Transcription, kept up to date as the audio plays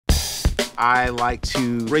I like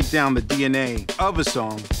to break down the DNA of a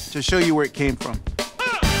song to show you where it came from.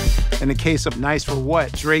 In the case of Nice for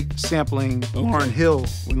What, Drake sampling Lauryn Hill,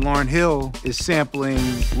 when Lauryn Hill is sampling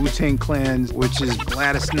Wu-Tang Clan's, which is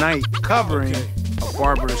Gladys Knight covering a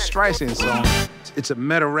Barbara Streisand song. It's a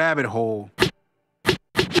meta rabbit hole.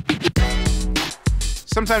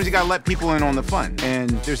 Sometimes you gotta let people in on the fun, and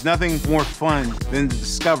there's nothing more fun than the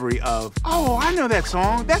discovery of, oh, I know that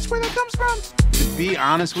song, that's where that comes from. To be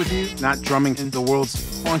honest with you, not drumming in the world's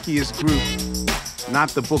funkiest group, not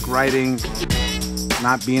the book writing,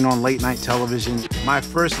 not being on late night television. My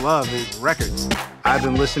first love is records. I've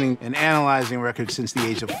been listening and analyzing records since the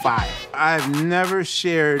age of 5. I've never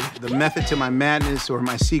shared the method to my madness or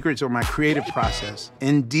my secrets or my creative process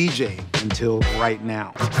in DJing until right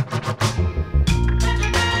now.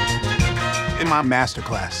 In my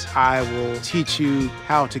masterclass, I will teach you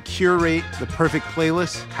how to curate the perfect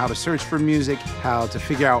playlist, how to search for music, how to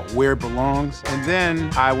figure out where it belongs, and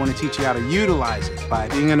then I want to teach you how to utilize it by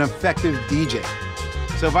being an effective DJ.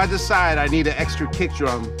 So if I decide I need an extra kick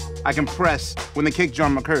drum, I can press when the kick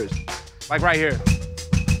drum occurs, like right here.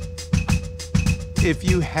 If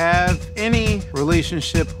you have any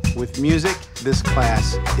relationship with music, this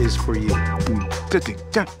class is for you.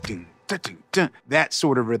 That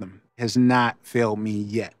sort of rhythm has not failed me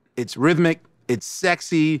yet. It's rhythmic, it's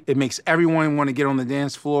sexy, it makes everyone want to get on the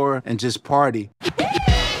dance floor and just party. You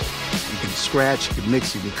can scratch, you can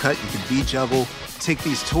mix, you can cut, you can de-juggle. Take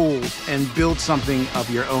these tools and build something of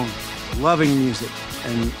your own. Loving music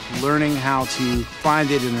and learning how to find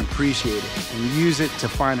it and appreciate it and use it to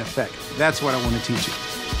find effect. That's what I want to teach you.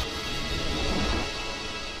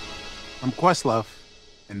 I'm Questlove,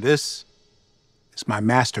 and this is my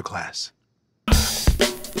masterclass.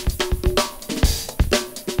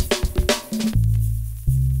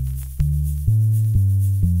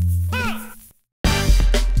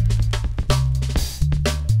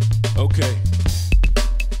 Okay.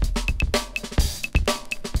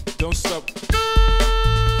 Don't stop.